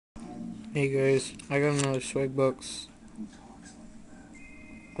Hey guys, I got another swag box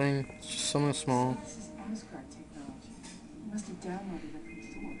thing. It's just something small.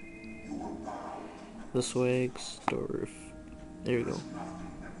 The swag store. There we go.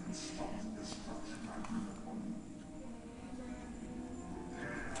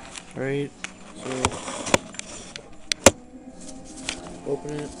 Alright, so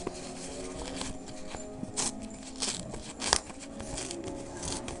open it.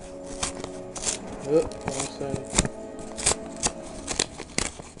 Oh, wrong side.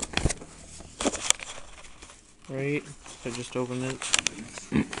 Right, I just opened it.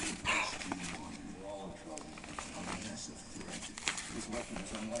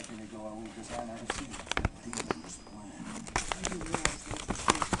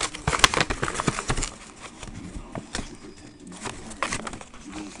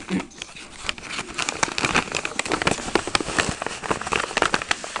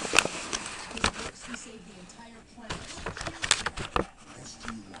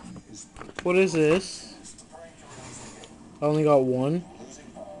 What is this? I only got one.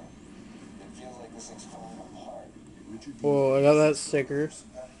 Well, I got that sticker.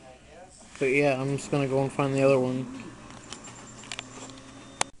 But yeah, I'm just gonna go and find the other one.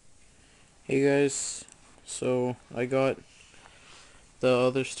 Hey guys, so I got the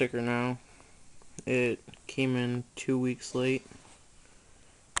other sticker now. It came in 2 weeks late,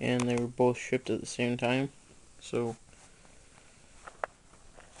 and they were both shipped at the same time. So,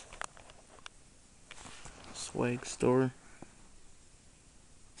 swag store.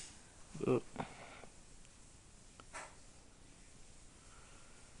 Blah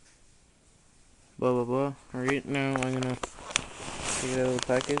blah blah. Alright, now I'm gonna take it out of the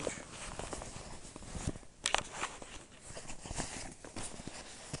package.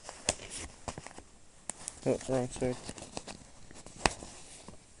 Oh, wrong side.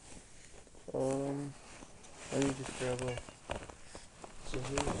 Let me just grab a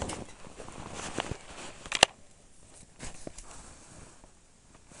scissors.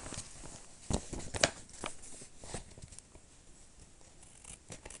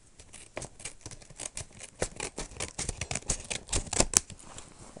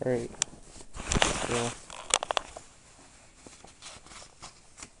 Alright, so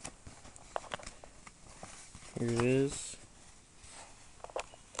here it is.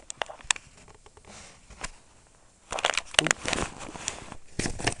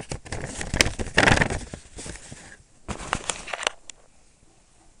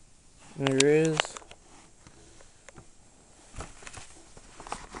 There it is.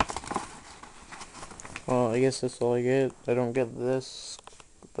 Well, I guess that's all I get. I don't get this,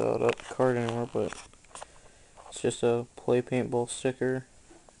 the card anymore, but it's just a play paintball sticker.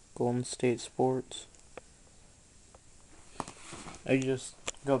 Golden State Sports. I just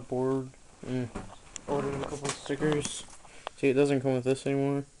got bored and ordered a couple of stickers. See, it doesn't come with this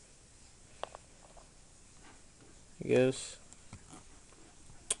anymore, I guess.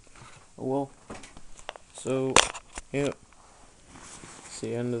 Oh well. So, yeah. It's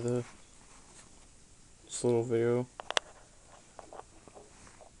the end of this little video.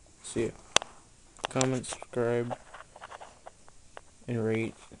 See ya. Comment, subscribe, and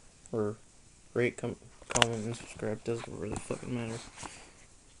rate. Or rate, comment, and subscribe. Doesn't really fucking matter.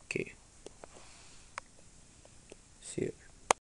 Okay. See ya.